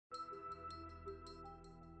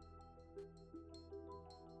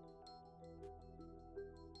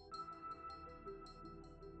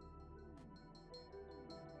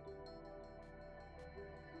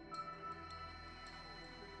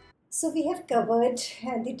So we have covered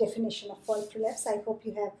the definition of wall prolapse. I hope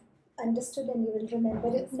you have understood and you will remember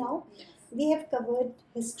it now. Yes. We have covered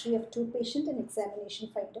history of 2 patients and examination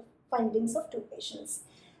findings of 2 patients.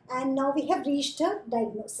 And now we have reached a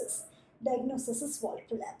diagnosis. Diagnosis is wall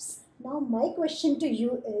prolapse. Now my question to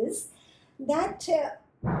you is that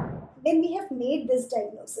when we have made this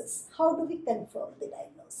diagnosis, how do we confirm the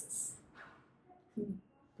diagnosis?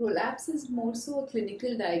 Prolapse is more so a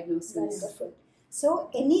clinical diagnosis. Wonderful. So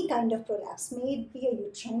any kind of prolapse, may it be a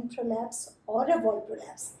uterine prolapse or a wall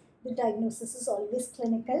prolapse, the diagnosis is always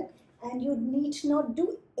clinical and you need not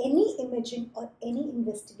do any imaging or any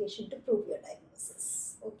investigation to prove your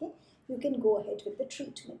diagnosis. Okay, you can go ahead with the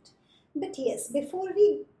treatment. But yes, before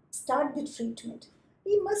we start the treatment,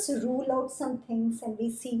 we must rule out some things and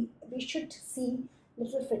we should see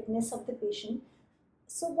little fitness of the patient.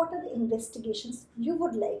 So what are the investigations you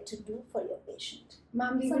would like to do for your patient?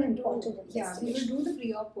 Ma'am, we Some will important do, yeah, we will investigation. do the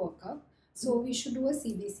pre-op workup. So we should do a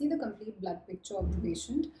CBC, the complete blood picture of the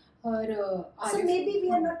patient. Her So RF maybe we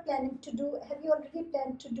are not planning to do, have you already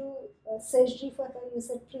planned to do surgery for her? You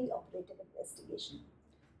said pre-operative investigation.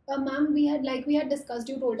 Ma'am, we had discussed,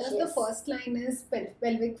 you told us the Yes. first line is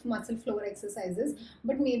pelvic muscle floor exercises,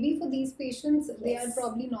 but maybe for these patients, they are Yes.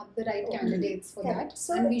 probably not the right Okay. candidates for Correct. that.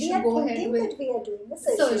 So and we we should are go ahead thinking with that we are doing the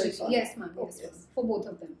surgery. surgery. for Yes, her. ma'am. Yes, Okay. ma'am. For both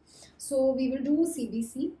of them. So we will do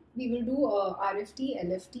CBC, we will do RFT,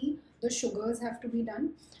 LFT. The sugars have to be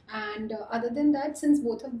done, and other than that, since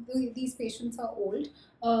both of these patients are old,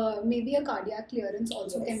 maybe a cardiac clearance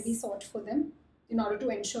also can be Yes. sought for them in order to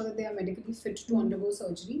ensure that they are medically fit to undergo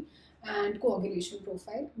surgery, and coagulation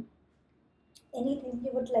profile. Anything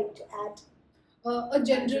you would like to add? A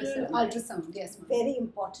general ultrasound, yes, ma'am. Very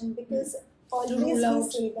important because To always rule we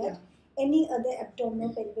out, say that yeah. any other abdominal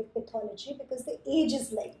pelvic pathology, because the age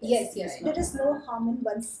is like this. Yes, yes, There ma'am. is no harm in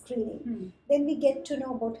one screening. Hmm. Then we get to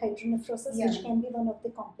know about hydronephrosis, Yeah. which can be one of the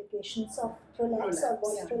complications of prolapse or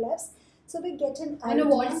wall yeah. prolapse. So we get an And idea.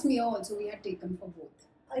 a wall smear also we had taken for both.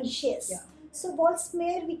 Yes. Yeah. So wall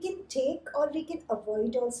smear we can take or we can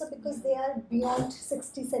avoid also because they are beyond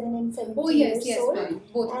 67 and 70 Oh yes, years yes, old. ma'am.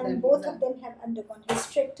 Both of And them. both of them have undergone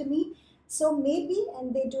hysterectomy. So maybe,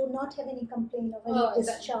 and they do not have any complaint of any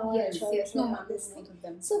discharge. Yes, or yes, no, ma'am. this Both thing. of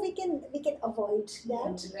them. So we can avoid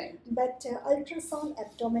that. Right. But ultrasound,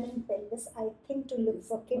 abdomen and pelvis, I think to look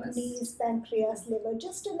for kidneys, pancreas, liver,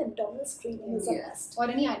 just an abdominal screening is a must. Or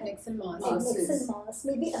any adnexal mass. Adnexal mass,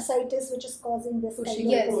 maybe ascites which is causing this kind of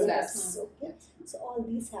Yes, prolapse. yes, ma'am. Okay. So all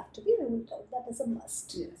these have to be ruled out. That is a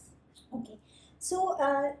must. Yes. Okay. So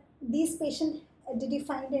these patients, did you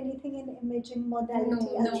find anything in imaging modality? No,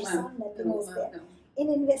 ultrasound? ma'am. Nothing No, is ma'am. there. No. In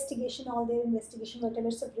investigation, all their investigation, whatever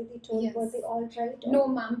Suvrati told, Yes. were they all right? No,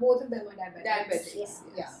 ma'am. Both of them are diabetics. Yes.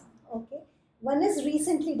 Yeah. Okay. One is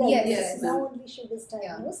recently diagnosed. Yes, now ma'am. only she was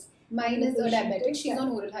diagnosed. Mine is a patient diabetic. is She's on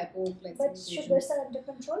oral hypoglycemia. But sugars are under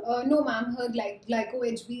control? No, ma'am. Her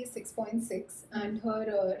glyco-HB is 6.6 and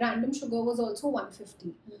her random sugar was also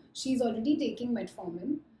 150. She's already taking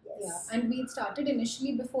metformin. Yes. Yeah, and we had started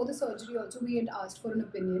initially before the surgery also, we had asked for an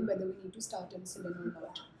opinion whether we need to start insulin or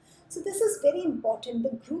not. So this is very important.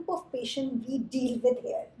 The group of patients we deal with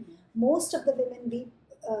here, most of the women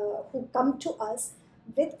who come to us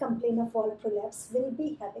with complaint of wall prolapse will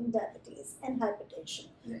be having diabetes and hypertension.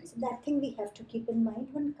 Right. So that thing we have to keep in mind.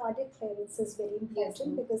 When cardiac clearance is very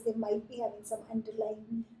important because they might be having some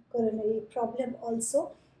underlying coronary problem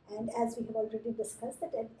also. And as we have already discussed,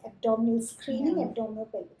 that abdominal screening, abdominal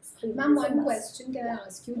pelvic screening. Ma'am, is a one must. question can I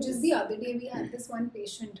ask you? Just the other day we had this one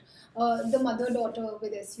patient, the mother-daughter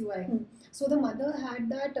with SUI. So the mother had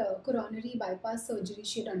that coronary bypass surgery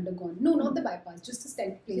she had undergone. No, not the bypass, just a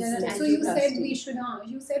stent placement. So you said we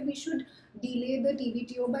should, delay the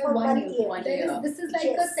TBTO by For 1 year. 1 year. This is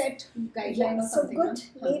like a set guideline or so something. good.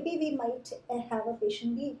 Maybe we might have a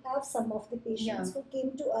patient. We have some of the patients who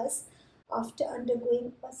came to us after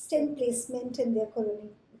undergoing a stent placement in their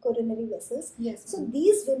coronary vessels. Yes. So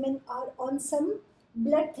these women are on some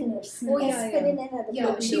blood thinners, aspirin and other.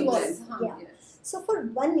 Yeah, she was. So for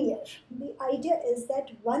 1 year, the idea is that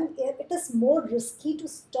 1 year it is more risky to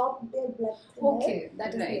stop their blood thinner. Okay,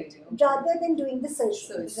 that is right. Rather than doing the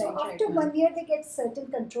surgery. So Right, after 1 year they get certain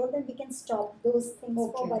control, then we can stop those things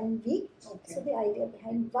for 1 week. Okay. So the idea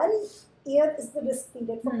behind 1 year is the risk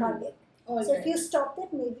period for cardiac. So if you stop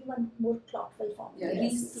that, maybe one more clot will form.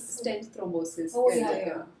 Stent thrombosis.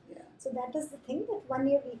 So that is the thing, that 1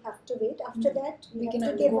 year we have to wait. After that, we have can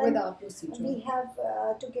to give undergo with our procedure. We have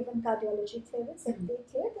to give them cardiology clearance. If they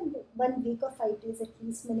clear, then 1 week or 5 days at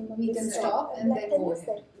least minimum. We can stop and then go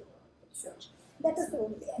ahead. That is the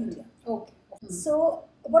only idea. Okay. So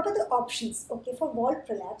what are the options? Okay, for wall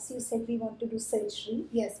prolapse, you said we want to do surgery.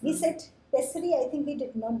 Yes, We ma'am. said pessary, I think we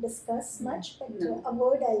did not discuss much, but No. a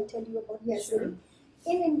word I'll tell you about Yes, pessary. ma'am.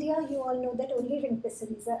 In India, you all know that only ring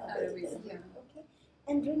pessaries are available. Yeah. Okay,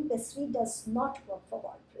 and ring pessary does not work for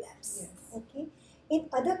wall prolapse. Yes. Okay, in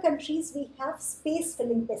other countries, we have space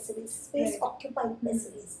filling pessaries, space Right. occupying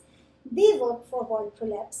pessaries. They work for wall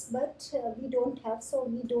prolapse, but we don't have, so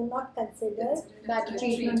we do not consider That a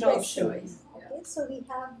treatment of option. choice. Okay, so we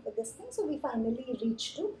have this thing, so we finally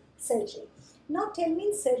reach to surgery. Now tell me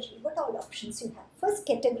in surgery, what all options you have? First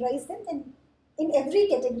categorize them, then in every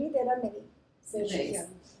category there are many surgeries. Right. Yeah.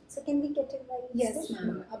 So can we categorize Yes, them?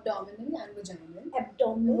 ma'am. Abdominal and vaginal.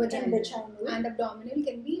 Abdominal and vaginal. And abdominal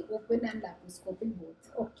can be open and laparoscopic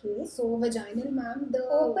both. Okay. So vaginal, ma'am, the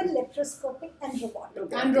Open, laparoscopic and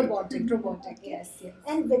robotic. and robotic. Okay. Yes, yes.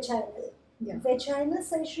 And vaginal. Yeah. Vaginal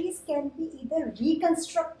surgeries can be either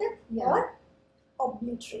reconstructive Yeah. or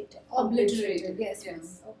obliterative. Obliterated. Yes, ma'am.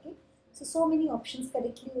 Yes. Okay, so many options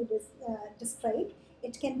correctly you described.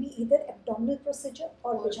 It can be either abdominal procedure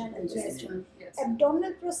or vaginal Yes, procedure. ma'am. Yes.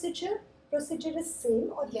 Abdominal procedure is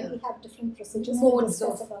same, or Yeah. we have different procedures. Modes We'll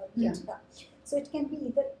discuss of- about yeah. it. So it can be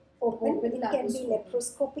either open, Open, it can be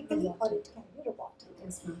laparoscopic, laparoscopically, or robotic. it can be robotic.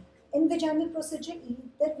 Yes, ma'am. In vaginal procedure,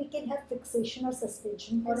 either we can have fixation or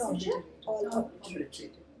suspension Or procedure, or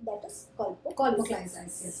Obliterated. that is colpoclysis.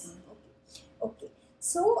 Colpoclysis, yes, ma'am. Okay.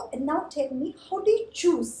 So now tell me, how do you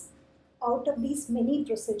choose out of these many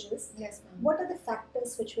procedures? Yes, ma'am. What are the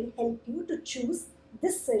factors which will help you to choose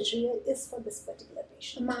this surgery is for this particular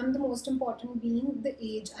patient? Ma'am, the most important being the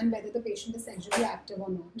age and whether the patient is sexually active or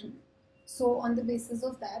not. So on the basis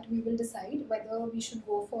of that, we will decide whether we should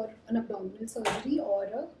go for an abdominal surgery or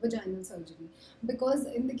a vaginal surgery. Because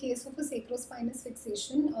in the case of a sacrospinous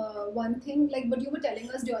fixation, one thing, like, but you were telling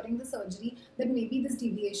us during the surgery that maybe this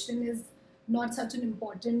deviation is not such an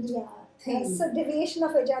important thing. So deviation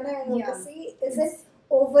of vagina and Yeah. OPC is an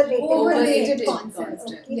overrated Overrated concept.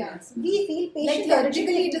 concept. Okay. Yeah. We feel Like patient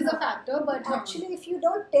theoretically it is a factor, but actually, if you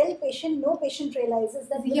don't tell patient, no patient realizes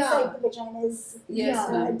that which Yeah. side the vagina is Yes,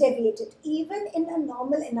 ma'am. deviated. Even in a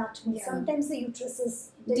normal anatomy, Yeah. sometimes the uterus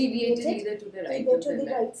is Deviated either to the right either or to the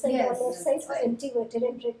left. right side Yes. or left side, or anteverted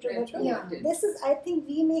and retroverted. Yeah. This is, I think,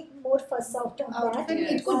 we make more fuss out of out that. of it,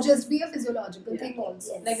 Yes. it could just be a physiological Yeah. thing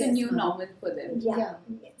also. Yes. Like a Yes, new ma'am. normal for them. Yeah. Yeah.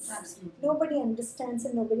 Yes. Absolutely. Nobody understands,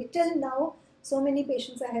 and nobody till now. So many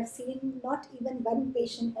patients I have seen, not even one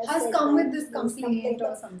patient Has said come that with this he is complaint or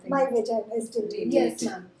that something. My vagina is deviated. Yes,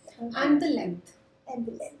 ma'am. And the length. And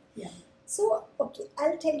the length. Yeah. So, okay,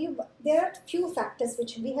 I'll tell you, there are few factors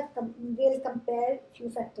which we have, we'll compare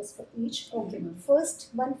few factors for each. Okay, ma'am. First,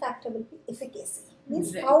 one factor will be efficacy,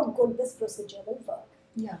 means Right. how good this procedure will work.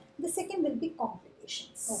 Yeah. The second will be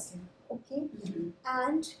complications. Okay. Okay. Mhm.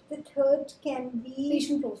 And the third can be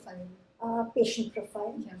Patient profile. patient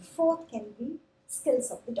profile. Yeah. Fourth can be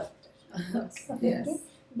skills of the doctor. Yes. Okay.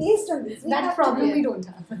 Based on this, we That have problem to, we don't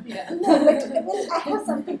have. Yeah. No, but well, I have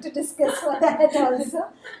something to discuss for that also.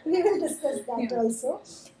 We will discuss that Yeah. also.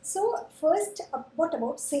 So first, what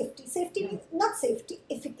about safety? Safety means not safety,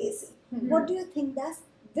 efficacy. Mhm. What do you think that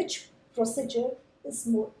which procedure is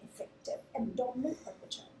more effective, abdominal or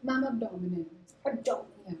vaginal? Ma'am, abdominal. Abdominal.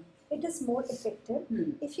 Yeah. It is more effective.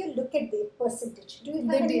 Hmm. If you look at the percentage, do you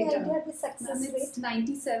The have any data. idea of the success Ma'am, rate? it's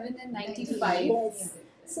 97 and 95. Yes.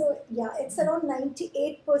 So yeah, it's around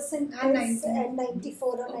 98% And is 90. and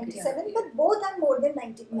 94 or Okay. 97, Yeah. but both are more than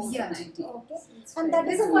 90%. Yeah, 90. Okay, It's and that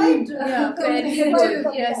is fairly quite good. Yeah, fairly quite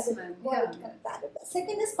good. Yes, comparable, ma'am. quite Yeah. comparable.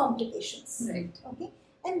 Second is complications. Right. Okay,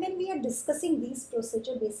 and when we are discussing these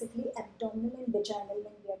procedure, basically abdominal and vaginal,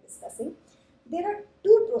 when we are discussing, there are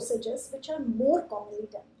two procedures which are more commonly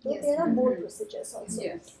done. Though Yes. there are more Mhm. procedures also.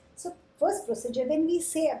 Yes. So first procedure, when we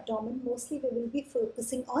say abdomen, mostly we will be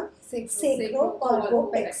focusing on Sacro.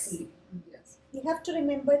 sacrocolpopexy. Yes. We have to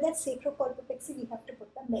remember that sacrocolpopexy, we have to put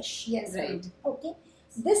the mesh. Yes, Right. Okay,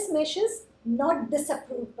 this mesh is not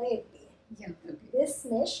disapproved by FDA. Yeah. Okay. This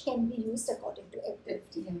mesh can be used according to FDA.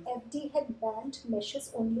 50. Yeah. FDA had banned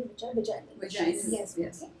meshes only which are vaginal Vaginal. meshes. Yes.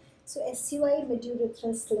 Yes. Okay. So SUI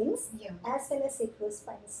medurothral slings Yeah. as well as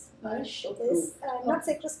sacrospinous mesh approved. is not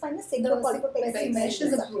sacrospinous, The sacrocolpopexy mesh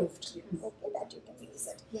is approved. Yes. Okay, that you can use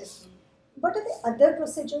it. Yes. What are the other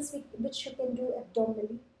procedures which you can do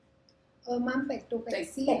abdominally? Ma'am,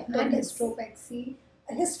 pectopexy and Pectopexy. hystropexy.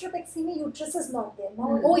 Hystropexy means uterus is not there. Now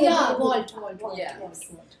Mm. Oh we yeah, are vault. vault, Yeah. Yes,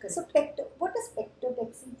 vault. Correct. So what is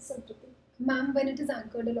pectopexy? So Ma'am, when it is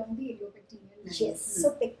anchored along the iliopectineal line. yes,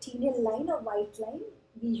 so pectineal line or white line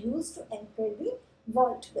we use to anchor the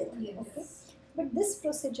vault with. Yes. Okay, but this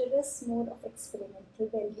procedure is more of experimental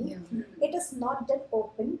little value. Yeah. It is not done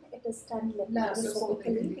open, it is done laparoscopically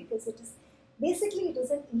Laparoscopically. because it is basically it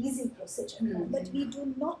is an easy procedure, but we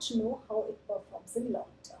do not know how it performs in long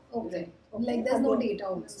term. Okay. Okay. Like there's no Again, data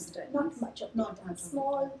also. not much of Not data. much of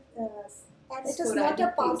Small, and it is not a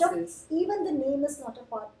Sporadic part cases. of, even the name is not a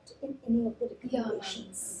part in any of the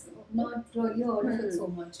recommendations. Not really heard of it so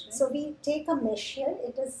much, right? So we take a mesh here.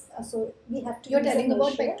 It is so we have to. You're use telling a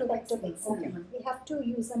about mesh here, pectopexy. Okay, ma'am. We have to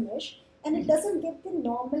use a mesh, and it doesn't get the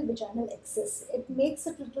normal vaginal access. It makes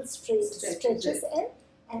it little straight, stretches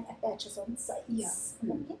and attaches on sides. Yeah.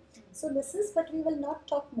 Okay. So this is, but we will not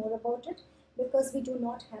talk more about it because we do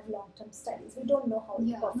not have long-term studies. We don't know how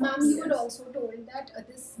it performs. Ma'am, you had also told that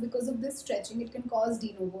this because of this stretching, it can cause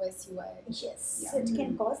de novo SUI. Yes, Yeah. it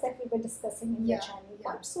can cause that we were discussing in the channel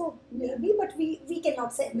part. So Yeah. maybe, but we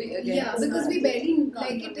cannot say. Yeah, because we barely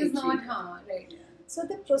like it is not right. So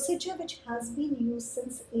the procedure which has been used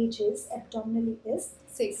since ages abdominally is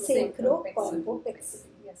Sacrocolpopexy.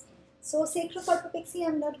 Yes. So sacrocolpopexy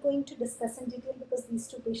I'm not going to discuss in detail because these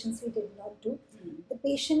two patients we did not do. The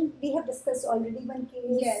patient we have discussed already one case.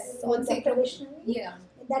 Yes, with on Dr. Vaishnavi. Yeah.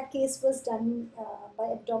 That case was done by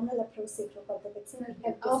abdominal approach sacrocolpopexy. We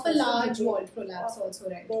have Of a discussed large in detail. wall prolapse also,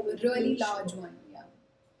 right? Very A really huge. large one.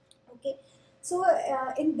 Yeah. Okay, so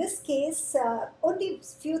in this case, only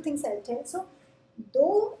few things I'll tell. So,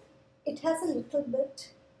 though it has a little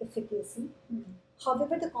bit efficacy,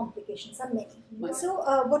 however, the complications are many. Much. So,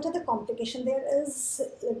 what are the complications?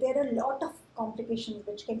 There are a lot of complications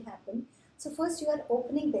which can happen. So, first you are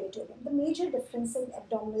opening peritoneum. The major difference in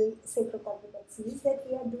abdominal sacrocolpopexy is that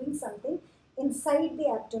we are doing something inside the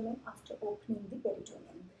abdomen after opening the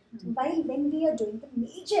peritoneum. While when we are doing the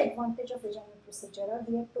major advantage of vaginal procedure,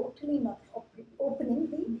 we are totally not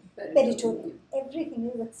opening the peritoneum. Everything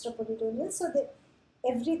is extraperitoneal, so that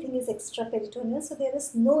everything is extraperitoneal, so there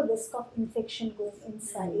is no risk of infection going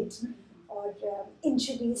inside or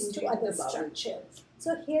injuries to other the bowel. structures.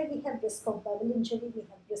 So here we have risk of bowel injury, we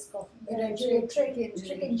have risk of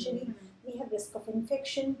Ureteric injury, we have risk of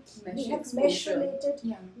infection, Mesh we have exposure. mesh related.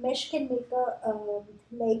 Yeah. Mesh can make a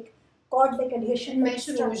like cord-like adhesion, And mesh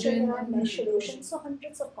structure erosion. and mesh erosion. So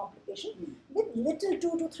hundreds of complications with little 2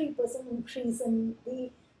 to 3% increase in the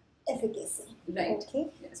efficacy. Right. Okay.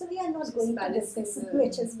 Yes. So we are not Just going to balancing discuss the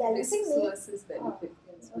which is balancing risks the versus benefit.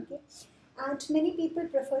 Yes, ma'am. okay. And many people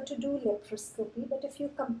prefer to do laparoscopy, but if you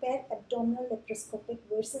compare abdominal laparoscopic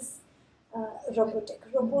versus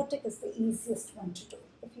robotic is the easiest one to do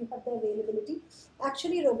if you have the availability.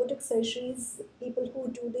 Actually, robotic surgeries, people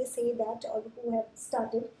who do, they say that, or who have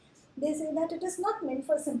started, they say that it is not meant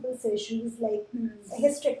for simple surgeries like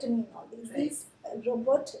hysterectomy and all these. Right. These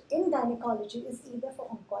robot in gynecology is either for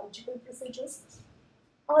oncological procedures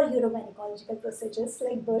or urogynecological procedures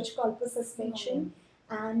like Birch-Kolper suspension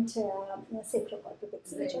and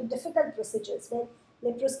sacrocolpopexy, which are difficult procedures where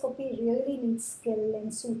laparoscopy really needs skill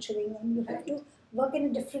and suturing, and you have to work in a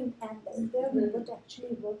different angle. Where robot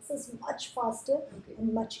actually works is much faster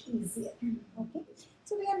and much easier. Okay,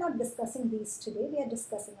 so we are not discussing these today. We are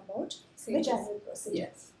discussing about vaginal procedure.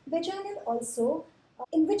 Yes. Vaginal also,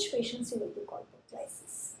 in which patients you will do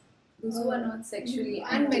colpoclysis. Those who are not sexually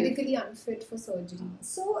and active. medically unfit for surgery.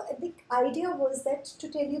 So the idea was that, to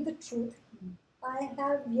tell you the truth, I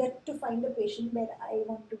have yet to find a patient where I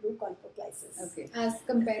want to do colpoclysis. Okay. As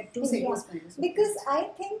compared to sacrospinous. Because I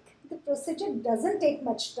think the procedure doesn't take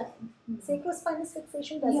much time. Sacrospinous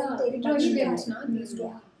fixation doesn't take much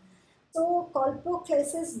time. So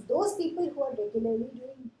colpoclysis, those people who are regularly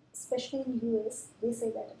doing, especially in US, they say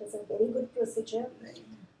that it is a very good procedure. Right.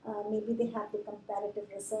 Maybe they have the comparative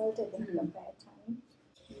result and they compare time.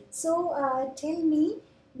 So tell me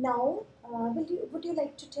now, would you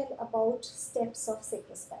like to tell about steps of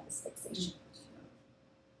sacrospinous fixation?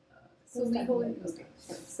 So we hold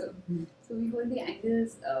so we hold the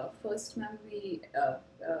angles. First, ma'am, we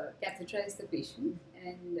catheterize the patient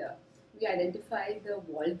and we identify the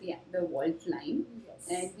vault line,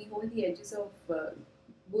 and we hold the edges of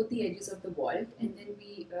both the edges of the vault, and then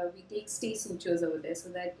we take stay sutures over there so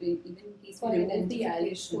that even in case we remove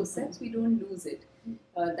the forceps, we don't lose it.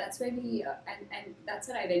 That's why we and that's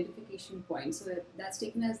our identification point. So that's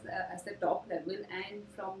taken as the top level,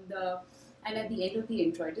 and at the end of the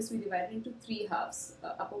introitus, we divide it into 3 halves: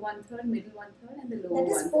 upper 1/3, middle 1/3, and the lower 1/3.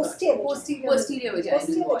 That is posterior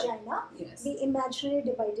vagina. Yes. We imaginarily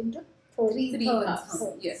divide into 3 halves.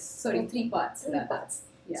 Yes. Sorry, 3 parts. 3 parts.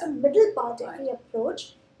 Yeah. So middle part, if we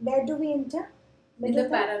approach, where do we enter? In the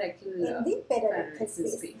pararectal. In the pararectal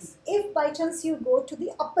space. If by chance you go to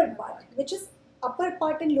the upper part, which is upper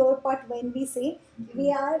part and lower part, when we say,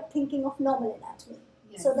 we are thinking of normal anatomy.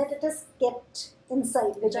 So that it is kept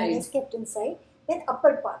inside, vagina is kept inside. Then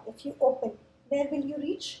upper part, if you open, where will you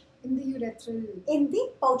reach? In the urethral. In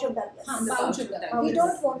the pouch of Douglas. The pouch of Douglas. We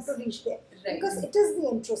don't want to reach there. Right. Because it is the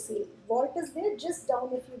entrocoel. Vault is there just down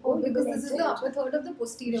if you go. Because this is the upper third of the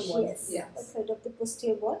posterior wall. Yes, upper third of the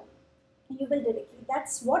posterior wall. You will directly.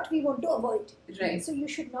 That's what we want to avoid. Right. So you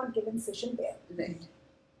should not give incision there. Right.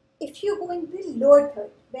 If you go in the lower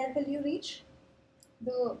third, where will you reach?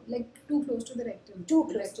 Too close to the rectum. Too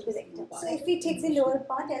close to the rectum. So if we take the lower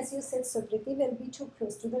part, as you said, Suvrati, will be too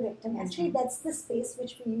close to the rectum. Actually, that's the space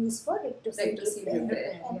which we use for rectocecal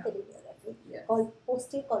repair and perineopathy. Called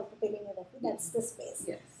posterior colpoperineopathy. That's the space.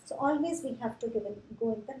 Yes. So always we have to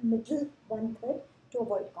go in the middle 1/3 to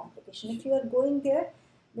avoid complication. If you are going there,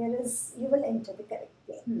 you will enter the correct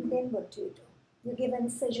plane. Then what do? You give an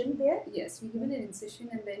incision there? Yes, we give an incision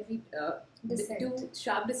and then we do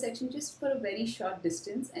sharp dissection just for a very short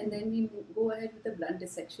distance, and then we go ahead with the blunt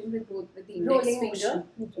dissection with the index finger.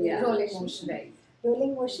 Rolling motion. Right.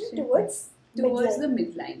 Rolling motion towards the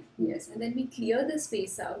midline. Yes, and then we clear the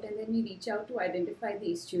space out, and then we reach out to identify the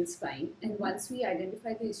ischial spine. And once we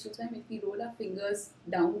identify the ischial spine, if we roll our fingers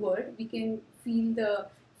downward, we can feel the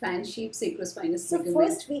fan-shaped sacrospinous ligament. So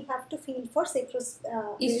first we have to feel for ischial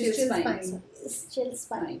spine. Ischial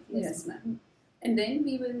spine. Yes, ma'am. And then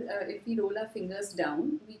we will, if we roll our fingers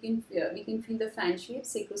down, we can feel the fan-shaped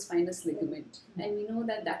sacrospinous ligament, and we know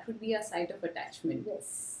that would be our site of attachment.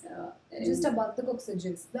 Yes. Just above the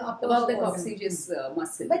coccygeus, above the coccygeus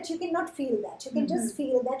muscle. But you cannot feel that. You can just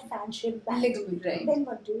feel that fan-shaped ligament. Right. Then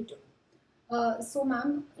what do you do? So,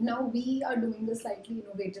 ma'am, now we are doing a slightly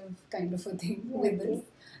innovative kind of a thing with this.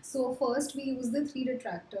 So, first we use the 3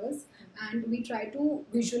 retractors and we try to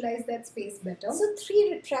visualize that space better. So,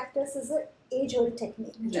 3 retractors is an age-old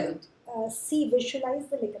technique. Right. Visualize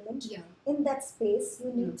the ligament. Yeah. In that space,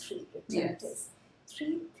 you need 3 retractors. Yes.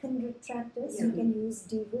 3 thin retractors. You can use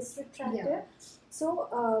Dheera's retractor. So,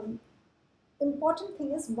 important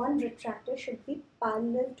thing is one retractor should be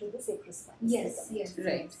parallel to the sacrospinous ligament. Yes.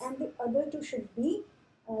 Right. And the other 2 should be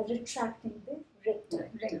retracting the rectum.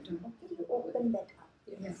 Rectum. Okay, you open that up.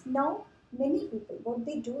 Yes. Now, many people, what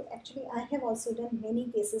they do, actually, I have also done many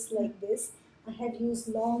cases like this. I have used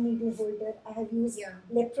long needle holder. I have used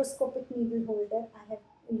laparoscopic needle holder. I have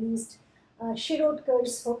used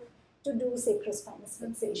Shirotker's hook to do sacrospinous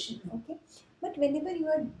fixation. Okay, but whenever you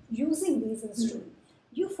are using these instruments,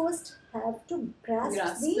 you first have to grasp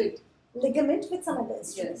the ligament with some other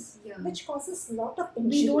instruments, which causes a lot of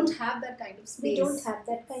injury. We don't have that kind of space. We don't have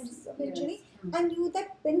that kind of injury. And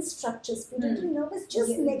that pin structures, pituitary nerve is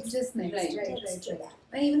just next to that.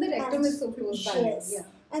 And even the rectum is so close by. Yes.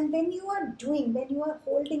 And when you are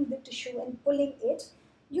holding the tissue and pulling it,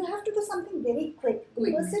 you have to do something very quick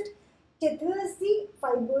because it tethers the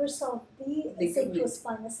fibers of the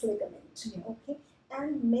sacrospinous ligament. Okay.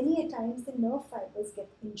 And many a times the nerve fibers get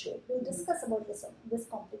injured. We'll discuss about this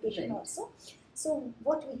complication also. So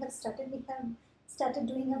what we have started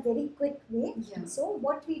doing a very quick way. So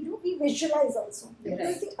what we do, we visualize also.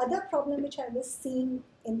 Because the other problem which I was seeing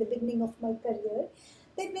in the beginning of my career,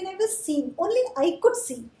 that when I was seeing, only I could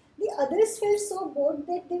see. The others felt so bored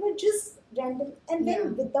that they were just random. And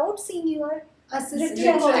then without seeing your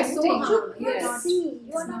retracting, you not see,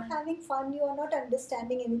 you are not having fun, you are not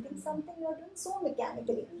understanding anything, something you are doing so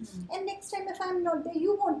mechanically. And next time if I am not there,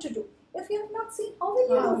 you want to do. If you have not seen, how will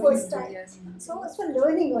you do first time? So it's for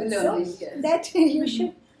learning also that you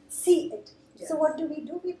should see it. So what do?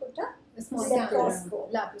 We put a small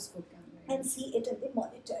laparoscope camera and see it in the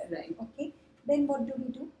monitor. Right. Okay. Then what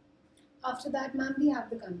do? After that, ma'am, we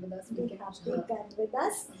have the gun with us. We have the gun with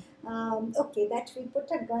us. Okay, that we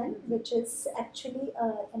put a gun which is actually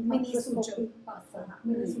a mini suture.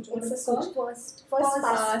 It's a suture. First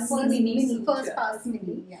pass mini.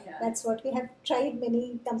 That's what we have tried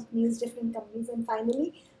many companies, different companies, and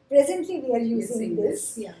finally, presently we are using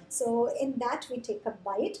this. So in that we take a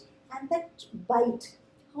bite, and that bite,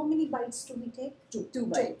 how many bites do we take? Two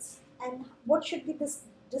bites. And what should be this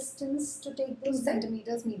distance to take 2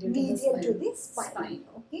 centimeters medial to the spine.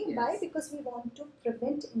 Okay, why? Because we want to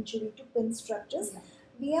prevent injury to pin structures.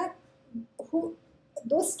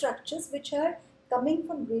 Those structures which are coming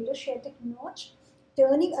from greater sciatic notch,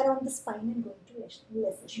 turning around the spine and going to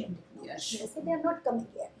lesser sciatic notch. So they are not coming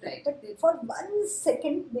here. But for 1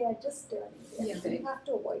 second they are just turning here. So we have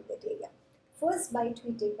to avoid that area. First bite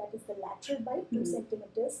we take, that is the lateral bite, 2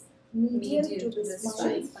 centimeters. Medial to the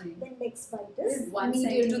spine. Then next bite is 1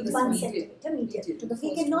 centimeter. 1 centimeter medial to the.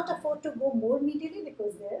 We cannot afford to go more medially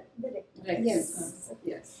because they're the rectum.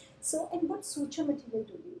 Yes. So, and what suture material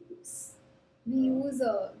do you use? We use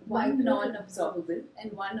one non-absorbable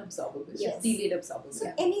and one absorbable, Yes. delayed absorbable. So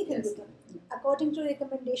Yeah. anything Yes. you can. According to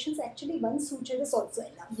recommendations, actually one suture is also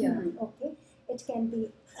enough. Yeah. Okay. It can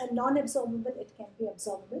be a non-absorbable. It can be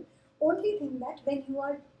absorbable. Only thing that when you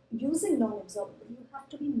are using non-absorbable, you have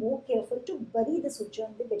to be more careful to bury the suture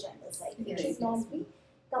on the vaginal side. It Yes, should yes. not be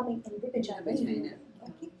coming in the vagina. vagina.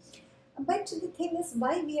 Okay. But the thing is,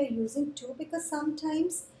 why we are using two? Because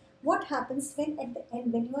sometimes what happens when at the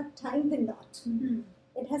end when you are tying the knot,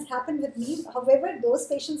 it has happened with me. However, those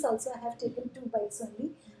patients also I have taken 2 bites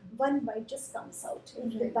only. One bite just comes out.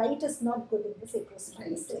 If the Right. bite is not good in the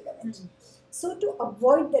sacrospinous Right. ligament. So to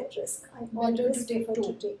avoid that risk, I Better always to take prefer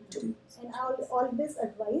to two. take two, and I'll always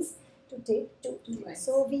advise to take two. Twice.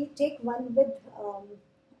 So we take one with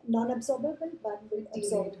non-absorbable, one with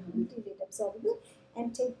Delayed, absorbable, delayed absorbable,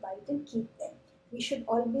 and take bite and keep them. We should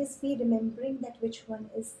always be remembering that which one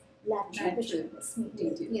is lateral, which Lateral. one is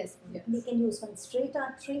medial. Yes. Yes. We can use one straight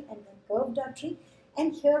artery and one curved artery.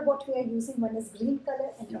 And here what we are using, one is green color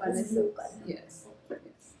and one is blue color. Yes. Okay.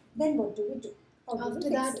 Yes. Then what do we do? How do After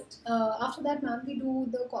we fix that, it? after that, ma'am, we do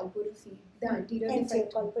the colporrhea, the anterior Anterior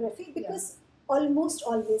defect. colporrhea, because almost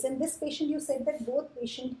always, and this patient you said that both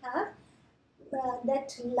patients have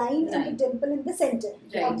that line and the Line. dimple in the center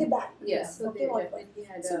of Right. the back. Yes. So Okay, they what definitely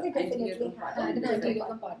had So a they definitely anterior had Had an Anterior anterior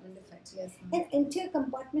compartment. compartment defect. Yes, ma'am. And anterior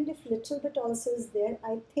compartment, if little bit also is there,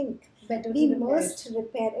 I think Better we to repair must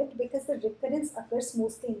repair it because the recurrence occurs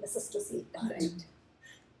mostly in the cystocele part. Right.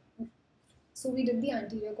 So we did the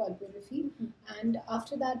anterior colporrhea, Mhm. and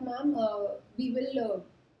after that, ma'am, we will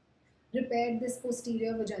repair this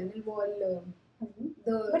posterior vaginal wall. Mhm.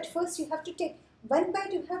 The But first you have to take one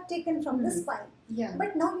bite you have taken from the Mhm. spine, yeah,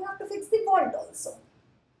 but now you have to fix the vault also.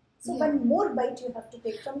 So Yeah. one more bite you have to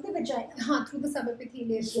take from the vagina. through the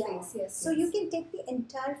subepithelial Yeah. space. Yes. So you can take the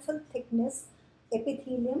entire full thickness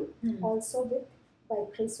epithelium Hmm. also with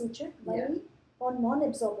bilateral suture. Yeah. While for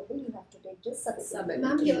non-absorbable you have to take just subepithelium.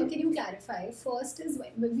 Ma'am, here can you clarify? First is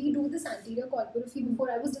when we do this anterior colporrhea. Before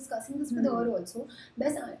I was discussing this with her also.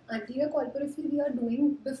 This anterior colporrhea we are doing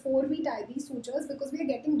before we tie these sutures because we are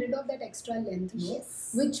getting rid of that extra length, no? Yes.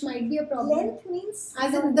 Which might be a problem. Length means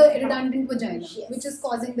As in not the hard. redundant vagina, Yes. which is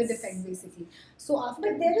causing the Yes. defect basically. So after,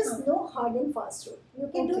 But there is no hard and fast rule. You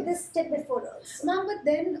can do Okay. this step before also. ma'am, but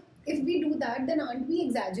then if we do that, then aren't we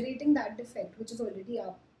exaggerating that defect which is already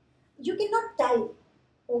up? You cannot tie.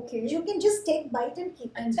 Okay. You can just take bite and keep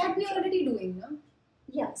it. And that we are already doing, no?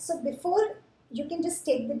 Yeah, so before you can just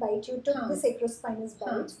take the bite, you took the sacrospinous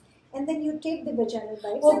bite, and then you take the vaginal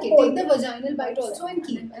bites. Okay, and hold take the them. vaginal bite also and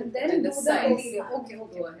keep, and then And do the the sides. anterior. Okay, Go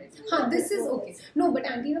okay. ahead. This is okay. No, but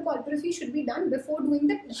anterior colporrhea should be done before doing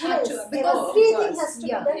the Yes, actual because everything course. has to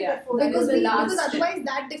Yeah, be done yeah. before. That because is the last because step. otherwise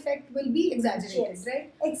that defect will be exaggerated, Yes.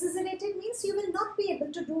 right? Exaggerated means you will not be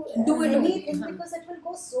able to do Do it only, anything because it will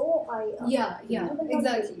go so high up. Yeah, You will not be able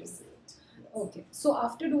exactly. to see it. Okay, so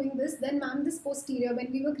after doing this, then ma'am, this posterior,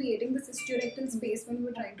 when we were creating the cystorectal space when we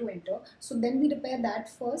were trying to enter, so then we repair that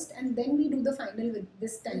first and then we do the final with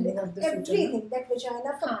this tying of the suture. Everything, that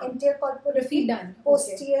vagina from Huh. anterior Repeat colporrhea, done. Okay.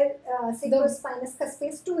 posterior sacrospinous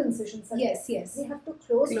space, 2 incisions are there. Yes. We have to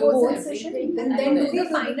close Close those everything incisions And then do we the do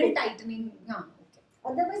final the- tightening. Okay.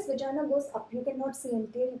 Otherwise, vagina goes up. You cannot see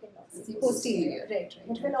anterior, you cannot see Posterior, right.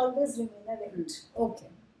 It will always remain a rent. Okay.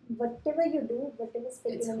 Whatever you do, whatever It's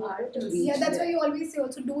speculum you hard do, to it's- reach Yeah, that's why there. you always say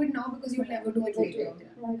also do it now because you'll never do it Never later. do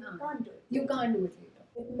it. No, you can't do it. You can't do it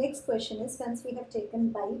later. The next question is, once we have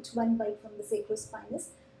taken one bite from the sacrospinous,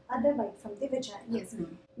 other bite from the vagina. Yes,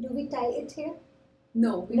 ma'am. Do we tie it here?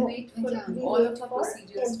 No, we No. wait for Yeah. We all wait of our for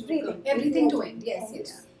procedures to everything. come. Everything to Before end. Yes, end.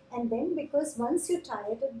 yes. And then because once you tie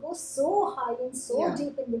it, it goes so high and so Yeah.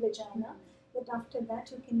 deep in the vagina that after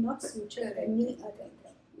that you cannot suture Correct. any other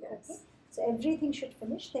thing. Yes. Okay? So everything should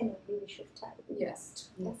finish, then only we should tie the Yes.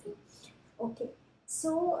 knot. Okay. Okay.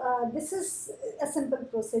 So this is a simple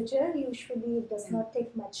procedure. Usually it does not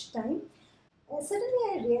take much time. Suddenly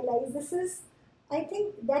I realized this is, I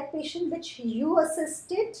think that patient which you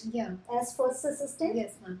assisted Yeah. as first assistant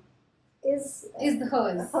Yes, ma'am. is Is the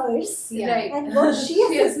hers. hers. Yeah. Right. And what she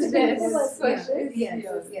Yes, assisted yes, in was yes, hers. Yes,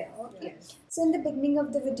 Yes. yes. Okay. Yes. So in the beginning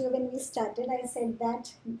of the video when we started, I said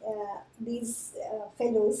that these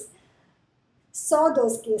fellows saw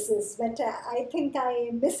those cases, but I think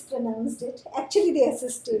I mispronounced it. Actually, they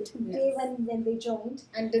assisted. Yes. Day one when they joined.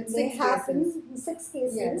 And did They 6 happened cases. 6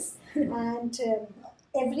 cases, Yes. and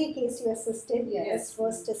every case you assisted Yes. as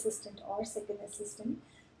first assistant or second assistant.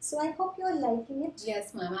 So I hope you are liking it.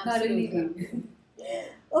 Yes, ma'am. Thoroughly. Absolutely.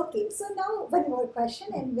 Okay, so now one more question,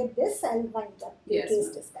 and with this I'll wind up the Yes, case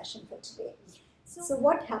ma'am. discussion for today. So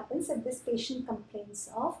what happens if this patient complains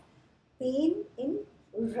of pain in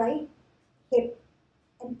right hip,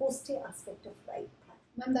 and posterior aspect of right thigh.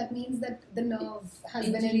 Ma'am, that means that the nerve has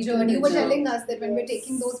been Injury to injured. the You were nerve. telling us that when we're Yes.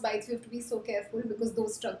 taking those bites, we have to be so careful because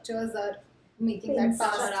those structures are making Pain that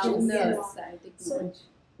pass structures, around the. yeah. sciatic So- nerve.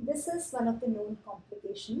 This is one of the known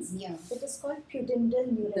complications. Yeah. It is called pudendal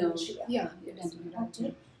neuralgia. Yeah. Yes.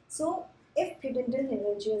 Okay. So if pudendal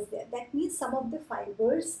neuralgia is there, that means some of the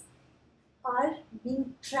fibers are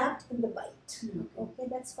being trapped in the bite. Okay,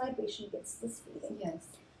 that's why patient gets this feeling. Yes.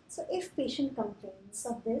 So if patient complains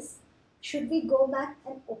of this, should we go back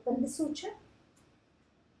and open the suture?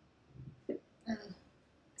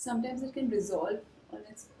 Sometimes it can resolve on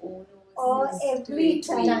its own. Or It's every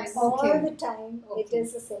too time, late. all Okay. the time, it Okay.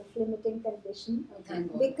 is a self-limiting condition. Oh,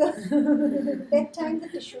 thank God. Because that time the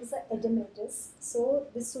tissues are edematous, so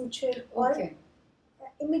the suture or Okay.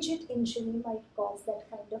 immediate injury might cause that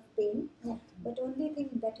kind of pain. Okay. But only thing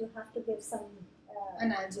that you have to give some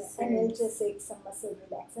Analgesic. some muscle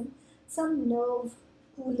relaxant, some nerve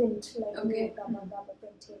coolant like Okay.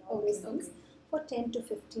 gabapentin, all Okay, those things okay. for 10 to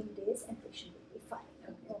 15 days, and patient will be fine.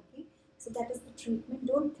 Okay. Okay. So that is the treatment.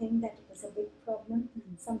 Don't think that it is a big problem.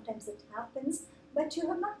 Sometimes it happens, but you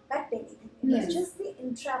have not cut anything. It Yes. is just the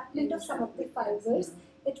entrapment of some of the Entrapment, fibers.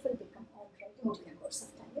 It will become all right in Okay. due course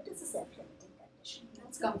of time. It is a self-limiting condition.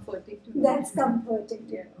 That's comforting to know. That's comforting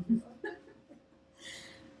to Yeah. know.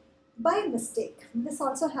 By mistake, this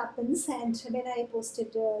also happens, and when I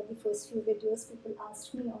posted the first few videos, people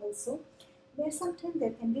asked me also, there sometimes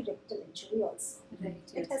there can be rectal injury also.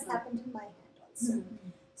 Right. It has happened in my hand also.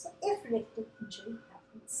 So if rectal injury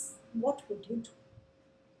happens, what would you do?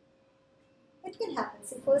 It can happen.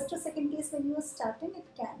 See, first or second case when you are starting, it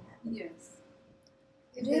can happen. Yes.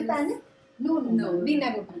 If Do you there is- panic? No, no, no. No. We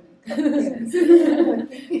never panic.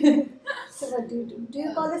 Okay. So what do you do? Do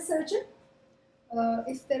you call a surgeon?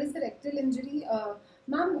 If there is a rectal injury,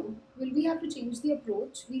 ma'am, will we have to change the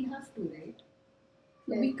approach? We'll have to, right?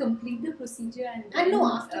 We complete the procedure and And then, no,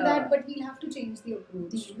 after that, but we'll have to change the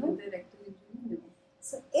approach. the No? rectal injury. No.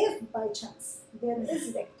 So if by chance there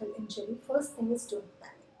is rectal injury, first thing is don't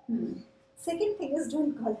panic. Second thing is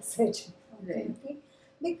don't call a surgeon. Right. Okay?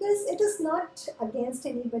 Because it is not against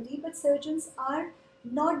anybody, but surgeons are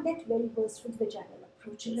not that well versed with vaginal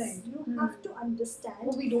approaches. Right. You have to understand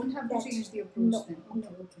Oh, we don't have to that- change the approach no, then. no.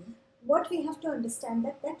 Okay. what we have to understand,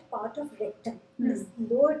 that that part of rectum Hmm. is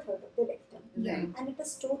lower third of the rectum, Right. and it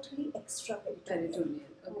is totally extraperitoneal. Peritoneal.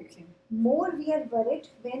 Okay. Okay. More we are worried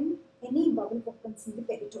when any bubble opens in the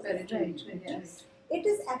peritoneum. Peritoneal. Right, Yes. It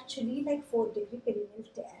is actually like 4-degree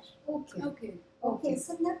perineal tear. Okay. Okay. Okay,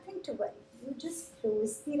 so nothing to worry. You just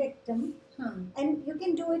close the rectum, Huh. and you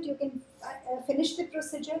can do it. You can finish the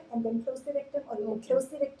procedure and then close the rectum, or you can Okay. close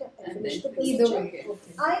the rectum and And finish the then procedure. Either way. Okay.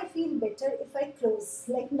 Okay. I feel better if I close.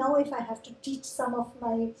 Like now, if I have to teach some of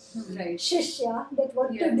my Right. shishya that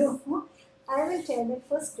what Yes. to do, I will tell them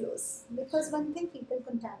first close, because one thing, fecal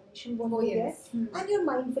contamination won't Oh, be yes. Hmm. there, and your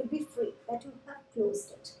mind will be free that you have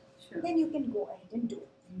closed it. Sure. Then you can go ahead and do it.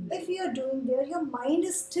 If you are doing there, your mind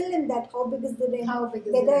is still in that. How big is the ring? How big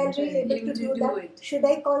is Whether the I'll be range? able Able to to do do that? it. Should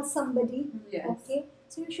I call somebody? Yes. Okay,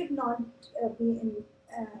 so you should not be in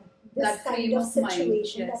this That kind frame of of mind,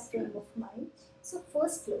 situation, yes, that frame of mind. So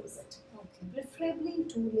first close it, Okay. preferably in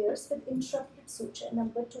 2 layers with interrupted suture,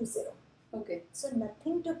 number 20. Okay. So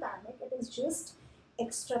nothing to panic. It is just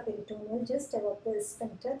extraperitoneal, just above the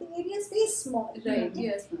sphincter. The area is very small. Right. Okay?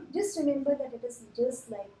 Yes, ma'am. Just remember that it is just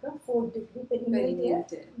like a 4-degree perineal Perineal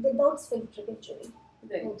tear tear. without sphincter injury.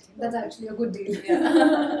 Right. Okay. That's actually a good deal.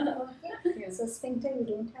 Yeah. Okay. Yeah. So sphincter you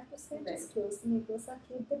don't have to say, Right. just close the mucosa,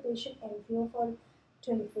 keep the patient NPO for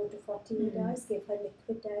 24 to 48 Hmm. hours, give her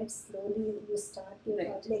liquid diet, slowly you start, give her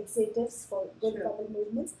Right. laxatives for good Sure. bowel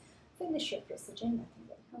movements, finish your procedure, nothing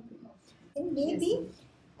will happen. Okay. And maybe,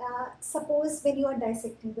 suppose when you are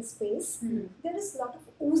dissecting the space, Hmm. there is a lot of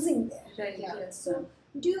oozing there. Right. Yeah. Yes. So, ma'am.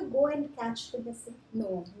 do you go and catch the vessel? No.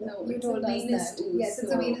 No, You it's told a us venous that. ooze, Yes,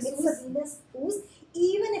 it's a so- venous It's ooze. a venous ooze.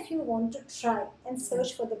 Even if you want to try and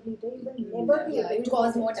search for the bleeder, you will Mm, never be Yeah, able it to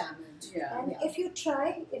cause get more it. damage. Yeah. And Yeah. if you try,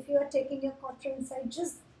 if you are taking your cautery inside,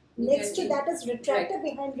 just You next to can that is retractor,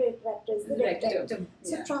 behind retractor is the rectum. Rectum.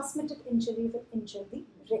 So Yeah. transmitted injury will injure the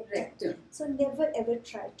rectum. Rectum. So never ever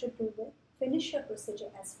try to do that. Finish your procedure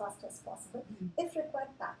as fast as possible. Mm. If required,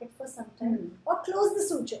 pack it for some time, Mm. or close the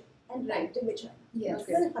suture and Right. pack the vagina. Yes. It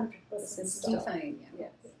Okay. will 100% It's Be stop. fine. Yeah.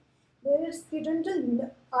 Yes. There is pudendal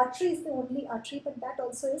artery is the only artery, but that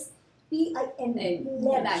also is PIN, And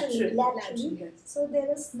laterally. lateral. Yes. So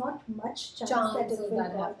there is not much chance Chance that it of will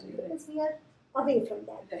that go happening, because we are away from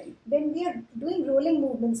that. Right. When we are doing rolling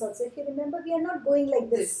movements also, if you remember, we are not going like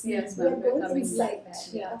this. This, yes, We are ma'am. We're going coming inside. like that,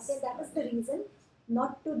 yes. Okay, that is the reason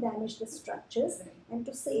not to damage the structures, Right. and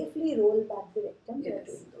to safely roll back the rectum. We are Yes.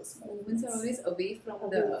 doing those Movements movements. are always away from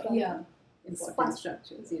Away the from important spine.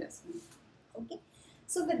 structures. Yes. Okay.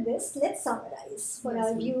 So with this, let's summarize. For Yes, our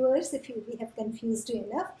ma'am. viewers, if we have confused you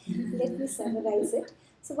enough, let me summarize it.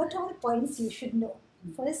 So what are the points you should know?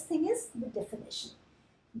 First thing is the definition.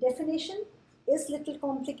 Definition is little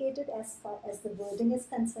complicated as far as the wording is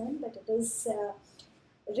concerned, but it is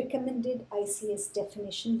recommended ICS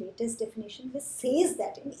definition, latest definition, which says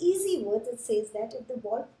that, in easy words, it says that if the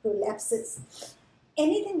wall prolapses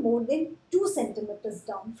anything more than 2 centimeters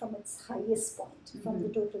down from its highest point, from the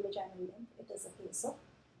total vaginal length, it is a case of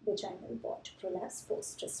vaginal wall prolapse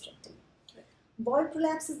post-hysterectomy. Wall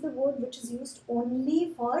prolapse is the word which is used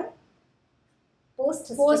only for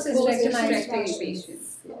Post-hysterectomy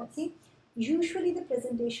patients. Yes. Okay. Usually the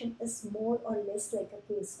presentation is more or less like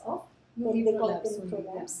a case of UV pelvic prolapse organ only,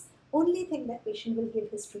 prolapse. Only thing that patient will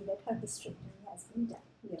give history that her hysterectomy has been done.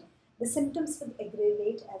 Yeah. The symptoms will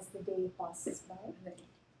aggravate as the day passes by. Right.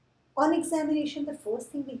 On examination, the first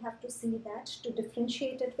thing we have to see that to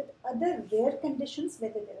differentiate it with other rare conditions,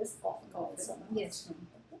 whether there is cough also. Yes.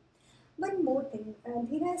 Okay. One more thing,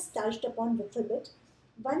 Dheera has touched upon a little bit.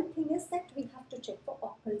 One thing is that we have to check for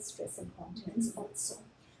occult stress incontinence also.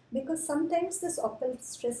 Because sometimes this occult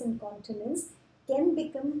stress incontinence can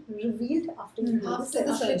become revealed after you do After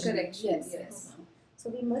the surgery. surgery. Correction. Yes. So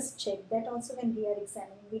we must check that also when we are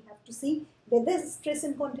examining. We have to see whether stress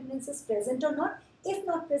incontinence is present or not. If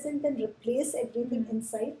not present, then replace everything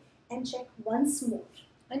inside and check once more.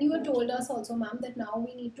 And you had told us also, ma'am, that now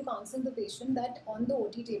we need to counsel the patient that on the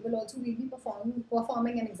OT table also we'll be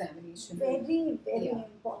performing an examination. Very, very Yeah.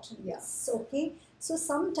 important. Yeah. Yes. Okay. So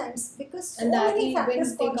sometimes, because so And that many even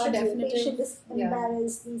factors take our contribute, definitive- patient is yeah.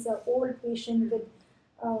 embarrassed. These are old patient with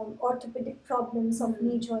orthopedic problems, of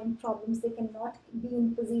knee joint problems. They cannot be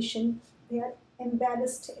in position. They are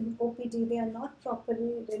embarrassed in OPD. They are not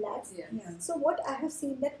properly relaxed. Yes. Yeah. So what I have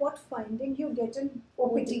seen that what finding you get in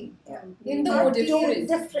OPD. In the are OT totally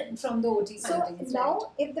different. from the OT So findings, now, right.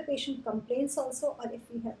 if the patient complains also, or if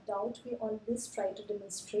we have doubt, we always try to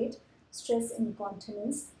demonstrate stress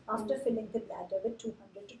incontinence after filling the bladder with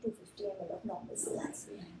 200 to 250 ml of normal saline.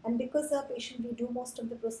 And because our patient, we do most of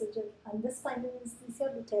the procedure under spinal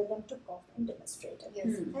anesthesia, we tell them to cough and demonstrate it.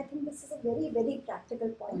 Yes. I think this is a very, very practical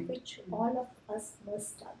point which all of us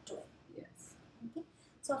must start doing. Yes. Okay?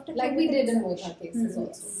 So after Like we clinical did in both our examination- cases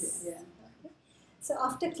also. Yes. Yeah. Okay. So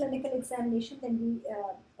after clinical examination, then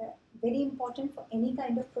we very important for any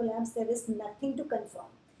kind of prolapse, there is nothing to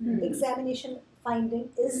confirm. Examination finding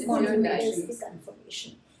is Confirmation. the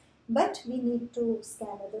confirmation. But we need to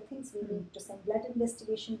scan other things. We need to send blood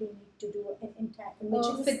investigation. We need to do an entire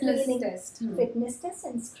imaging Fitness screening, test. fitness test,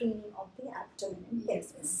 and screening of the abdomen and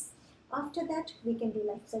Yes. pelvis. After that, we can do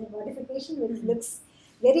lifestyle modification, which looks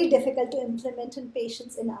very difficult to implement in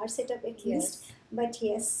patients in our setup at least. But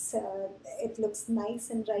yes, it looks nice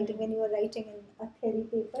in writing when you are writing in a theory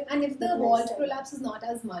paper. And if the But wall lifestyle- prolapse is not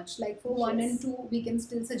as much, like for 1 Yes. and 2, we can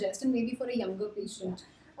still suggest, and maybe for a younger patient.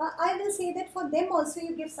 I will say that for them also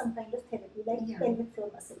you give some kind of therapy, like Yeah. pelvic floor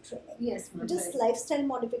muscle training. Yes, ma'am. Just lifestyle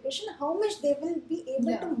modification, how much they will be able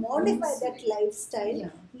Yeah. to modify Lose that weight. lifestyle, Yeah.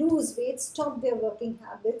 lose weight, stop their working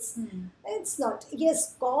habits. It's not,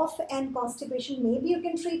 yes, cough and constipation, maybe you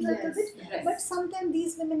can treat a little Yes, bit, Right. but sometimes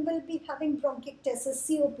these women will be having bronchiectasis,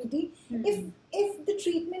 COPD. If the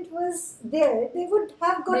treatment was there, they would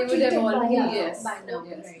have got They would treated have by already, now. Yes. by now,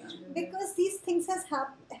 Yes. right. Because these things have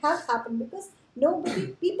happened, because nobody,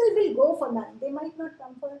 people will go for none. They might not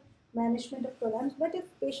come for management of prolapse, but if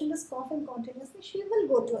patient is coughing continuously, she will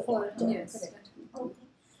go to a For- doctor. Yes. Correct. Okay.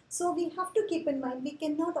 So we have to keep in mind, we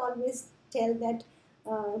cannot always tell that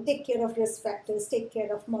take care of risk factors, take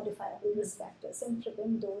care of modifiable risk factors and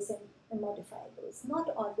prevent those and modify those. Not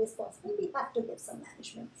always possible. We have to give some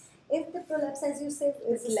management. If the prolapse, as you said,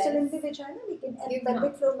 is It's still in less. the vagina, we can add Give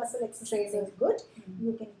pelvic now. floor muscle exercise is good. Mhm.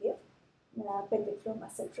 You can give pelvic floor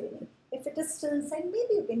muscle training. If it is still inside,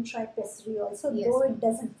 maybe you can try pessary also, Yes. though it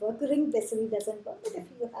doesn't work. Ring pessary doesn't work, but if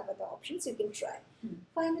you have other options, you can try.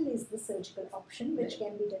 Finally is the surgical option, which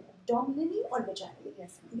can be done abdominally or vaginally.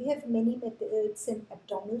 Yes, We have many methods in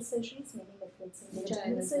abdominal surgeries, many methods in vaginal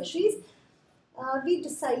Vaginal surgeries. We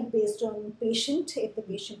decide based on patient, if the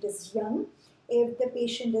patient is young, if the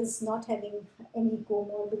patient is not having any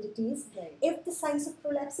comorbidities, Right. if the size of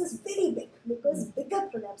prolapse is very big, because bigger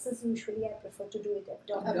prolapses usually I prefer to do it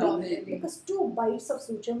abdominally, Abdominally. because 2 bites of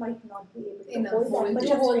suture might not be able to Enough hold that hold much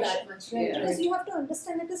to of hold pressure. that much, right? Yeah. Because Right. you have to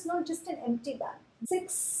understand it is not just an empty bag.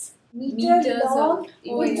 6 Meters meter long, of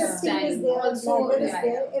Oh, yeah. intestine is there, Also, bladder is yeah,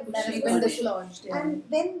 there, yeah. everything That has is been there. dislodged. Yeah. And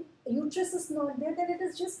when uterus is not there, then it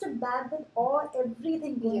is just a bag with all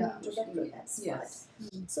everything going Yeah. into that prolapse part. Yes.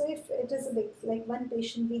 So if it is a big, like one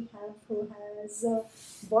patient we have who has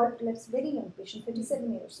wall prolapse, very young patient,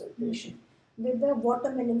 37 years old patient, with a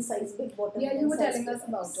watermelon size, big watermelon Yeah, you were size telling us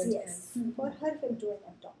prolapse. about it. Yes. For her, we'll do an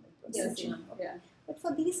abdominal Yes. procedure. Yeah. But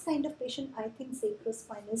for these kind of patient, I think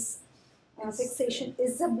sacrospinous It's, fixation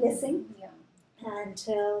is a blessing, Yeah. and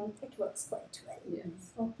it works quite well.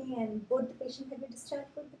 Yes. Okay, and both the patient, have you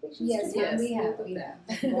discharged both the patients Yes, today? ma'am, we both have. of We them.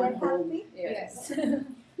 have. They are Gone home. happy? Yes.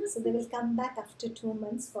 So they will come back after 2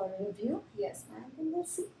 months for a review, Yes. and then we'll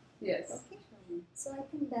see. Yes. Okay. So I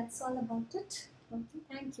think that's all about it. Okay.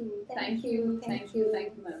 Thank you. Thank you. Thank you,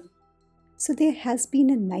 ma'am. So there has been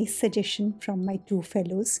a nice suggestion from my two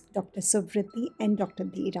fellows, Dr. Suvrati and Dr.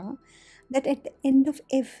 Dheera, that at the end of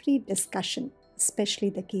every discussion, especially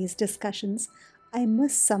the case discussions, I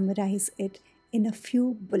must summarize it in a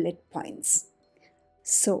few bullet points.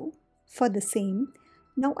 So, for the same,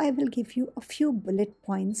 now I will give you a few bullet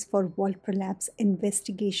points for wall prolapse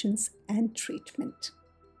investigations and treatment.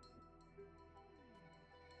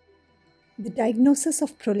 The diagnosis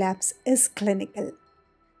of prolapse is clinical.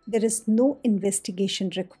 There is no investigation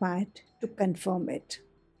required to confirm it.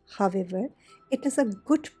 However, it is a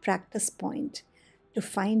good practice point to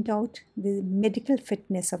find out the medical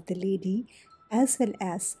fitness of the lady as well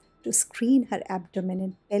as to screen her abdomen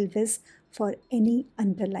and pelvis for any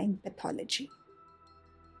underlying pathology.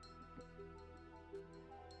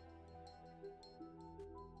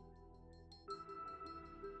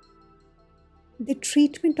 The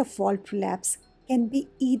treatment of wall prolapse can be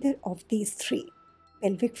either of these three.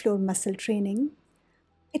 Pelvic floor muscle training.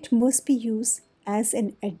 It must be used as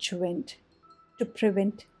an adjuvant to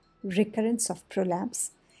prevent recurrence of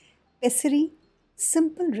prolapse. Pessary,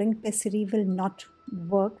 simple ring pessary will not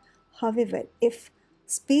work. However, if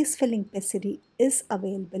space filling pessary is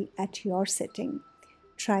available at your setting,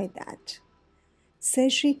 try that.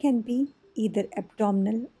 Surgery can be either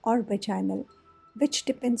abdominal or vaginal, which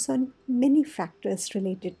depends on many factors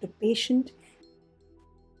related to patient